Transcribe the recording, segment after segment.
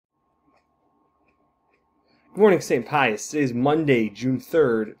Good morning, St. Pius. Today is Monday, June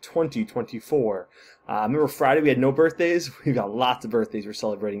 3rd, 2024. Remember Friday we had no birthdays? We've got lots of birthdays we're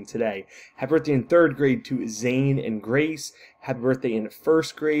celebrating today. Happy birthday in 3rd grade to Zane and Grace. Happy birthday in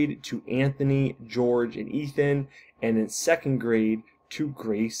 1st grade to Anthony, George, and Ethan. And in 2nd grade to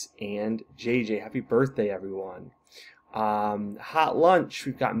Grace and JJ. Happy birthday, everyone. Hot lunch,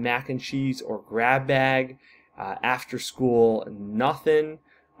 we've got mac and cheese or grab bag. After school, nothing.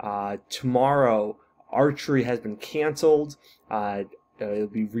 Tomorrow, archery has been canceled. It'll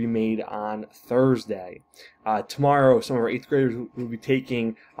be remade on Thursday. Tomorrow, some of our 8th graders will be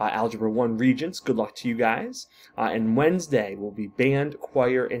taking Algebra 1 Regents. Good luck to you guys. And Wednesday will be band,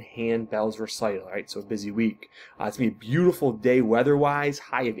 choir, and handbells recital. All right, so a busy week. It's going to be a beautiful day weather-wise,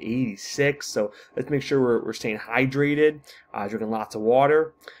 high of 86. So let's make sure we're staying hydrated, drinking lots of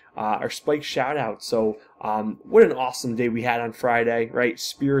water. Our Spike shout out. So what an awesome day we had on Friday, right?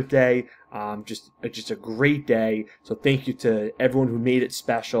 Spirit Day, just a great day. So thank you to everyone who made it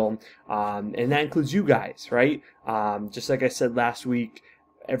special, and that includes you guys, right? Just like I said last week,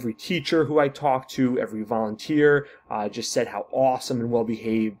 every teacher who I talked to, every volunteer, just said how awesome and well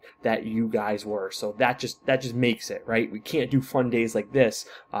behaved that you guys were. So that just makes it, right? We can't do fun days like this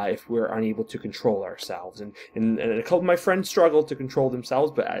if we're unable to control ourselves. And a couple of my friends struggled to control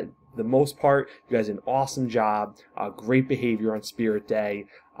themselves, but the most part, you guys did an awesome job. Great behavior on Spirit Day.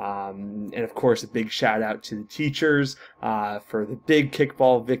 And of course, a big shout out to the teachers for the big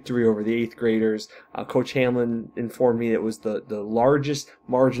kickball victory over the 8th graders. Coach Hamlin informed me it was the largest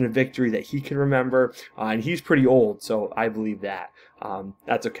margin of victory that he can remember, and he's pretty old, so I believe that.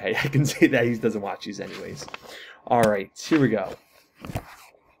 That's okay. I can say that he doesn't watch these anyways. All right, here we go.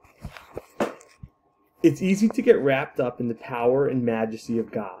 It's easy to get wrapped up in the power and majesty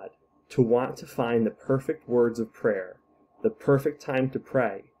of God, to want to find the perfect words of prayer, the perfect time to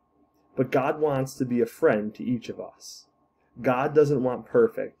pray. But God wants to be a friend to each of us. God doesn't want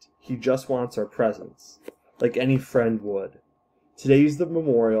perfect, He just wants our presence, like any friend would. Today is the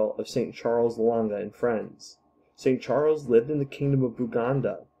memorial of St. Charles Lwanga and friends. St. Charles lived in the kingdom of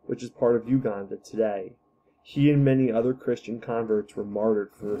Buganda, which is part of Uganda today. He and many other Christian converts were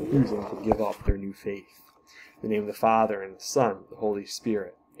martyred for refusing to give up their new faith. In the name of the Father, and the Son, and the Holy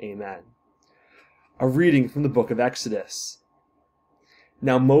Spirit. Amen. A reading from the book of Exodus.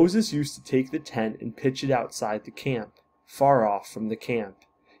 Now Moses used to take the tent and pitch it outside the camp, far off from the camp.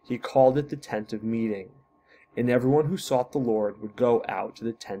 He called it the tent of meeting. And everyone who sought the Lord would go out to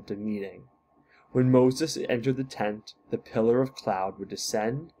the tent of meeting. When Moses entered the tent, the pillar of cloud would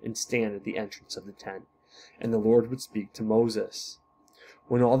descend and stand at the entrance of the tent, and the Lord would speak to Moses.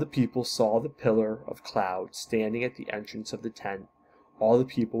 When all the people saw the pillar of cloud standing at the entrance of the tent, all the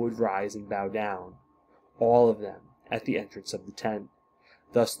people would rise and bow down, all of them, at the entrance of the tent.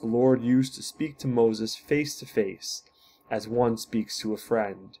 Thus the Lord used to speak to Moses face to face, as one speaks to a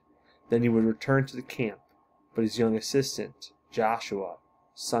friend. Then he would return to the camp, but his young assistant, Joshua,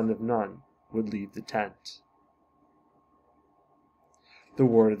 son of Nun, would leave the tent. The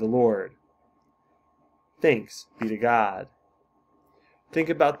word of the Lord. Thanks be to God. Think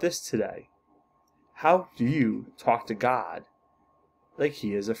about this today. How do you talk to God? Like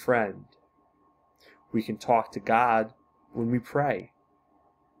He is a friend. We can talk to God when we pray.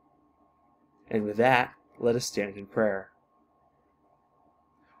 And with that, let us stand in prayer.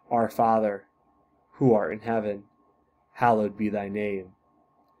 Our Father, who art in heaven, hallowed be thy name.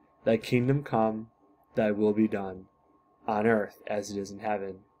 Thy kingdom come, thy will be done, on earth as it is in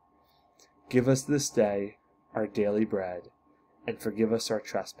heaven. Give us this day our daily bread, and forgive us our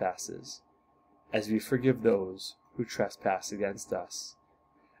trespasses, as we forgive those who trespass against us.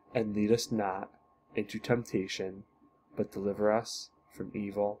 And lead us not into temptation, but deliver us from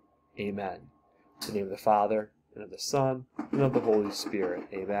evil. Amen. In the name of the Father, and of the Son, and of the Holy Spirit.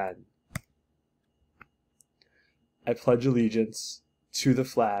 Amen. I pledge allegiance to the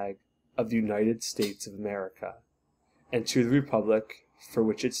flag of the United States of America, and to the republic for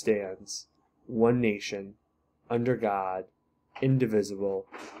which it stands, one nation, under God, indivisible,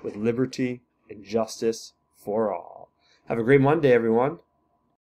 with liberty and justice for all. Have a great Monday, everyone.